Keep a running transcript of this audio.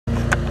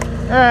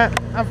Alright,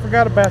 I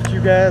forgot about you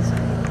guys.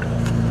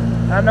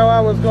 I know I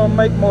was gonna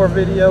make more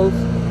videos.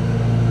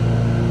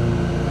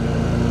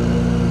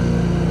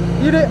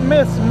 You didn't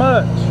miss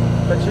much,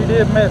 but you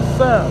did miss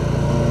some.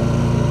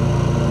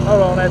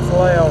 Hold on, that's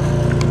loud.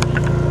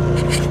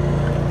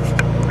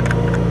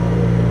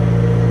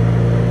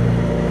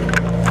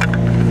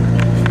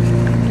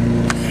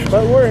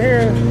 But we're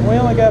here. We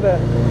only got a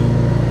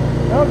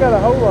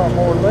whole lot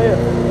more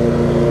left.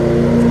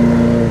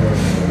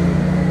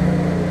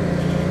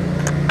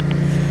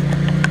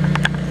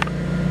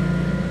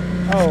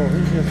 Oh,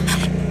 he's just,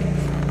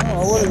 I don't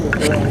know what he was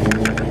doing.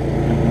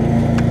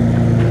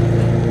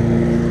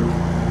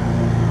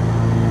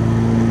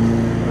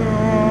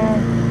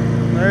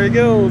 There he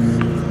goes,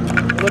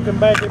 looking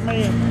back at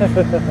me.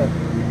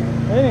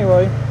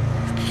 Anyway,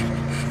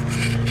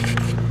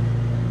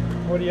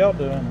 what are y'all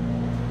doing?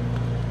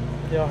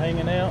 Y'all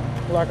hanging out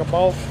like a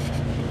boss?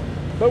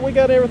 But we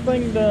got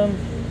everything done,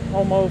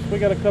 almost. We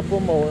got a couple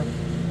more.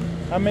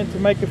 I meant to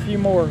make a few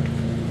more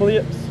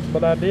clips,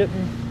 but I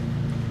didn't.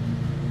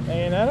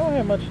 And I don't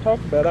have much to talk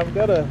about.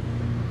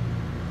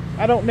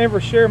 I don't never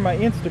share my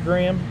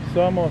Instagram,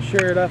 so I'm gonna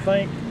share it. I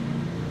think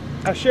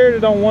I shared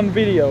it on one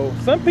video.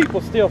 Some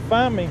people still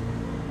find me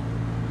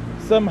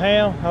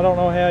somehow. I don't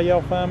know how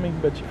y'all find me,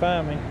 but you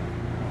find me.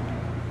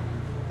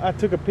 I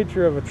took a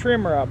picture of a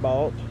trimmer I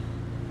bought,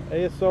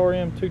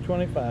 ASRM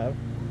 225.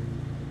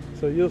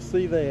 So you'll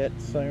see that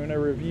soon, a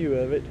review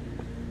of it.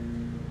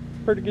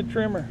 Pretty good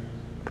trimmer.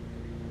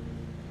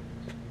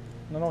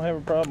 I don't have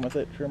a problem with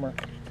that trimmer.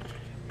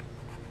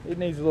 It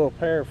needs a little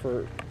power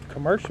for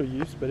commercial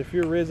use, but if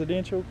you're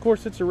residential, of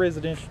course it's a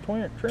residential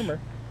trimmer.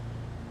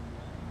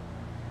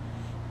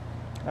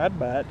 I'd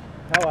buy it.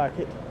 I like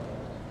it.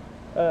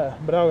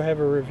 But I'll have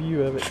a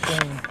review of it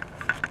soon.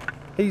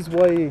 He's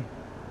way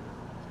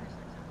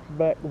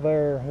back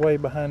there, way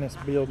behind this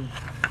building.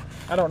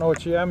 I don't know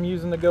what I'm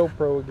using the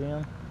GoPro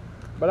again.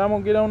 But I'm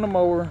gonna get on the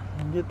mower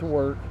and get to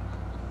work.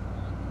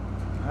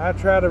 I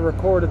try to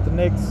record at the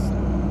next,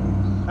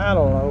 I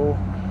don't know.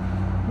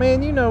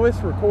 Man, you know, it's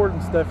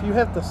recording stuff. You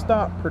have to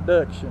stop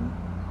production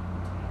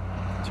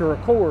to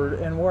record,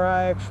 and where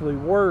I actually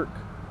work,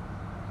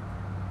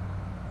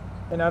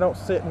 and I don't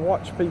sit and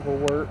watch people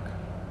work,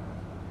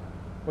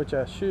 which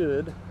I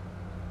should,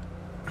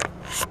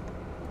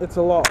 it's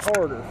a lot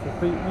harder for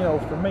people, you know,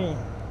 for me.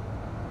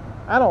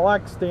 I don't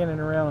like standing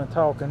around and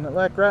talking.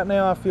 Like right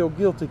now I feel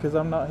guilty because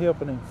I'm not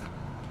helping him.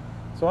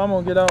 So I'm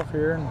gonna get off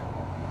here, and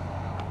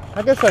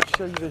I guess I can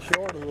show you this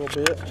yard a little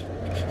bit.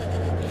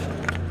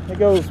 It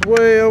goes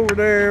way over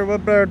there,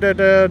 up there, to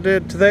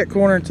that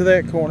corner, to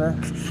that corner.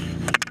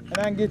 And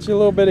I can get you a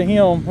little bit of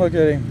him. Look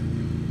at him.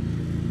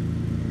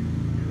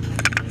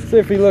 See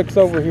if he looks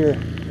over here.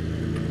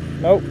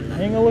 Nope,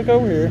 he ain't gonna look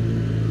over here.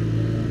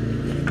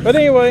 But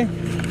anyway,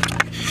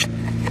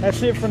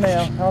 that's it for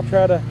now. I'll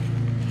try to,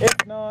 if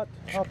not,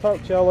 I'll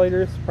talk to y'all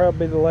later. This will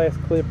probably be the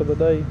last clip of the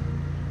day.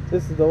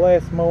 This is the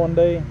last mowing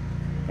day.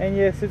 And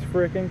yes, it's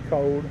freaking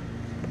cold.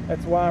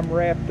 That's why I'm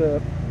wrapped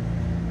up.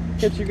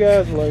 Catch you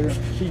guys later.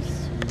 Peace.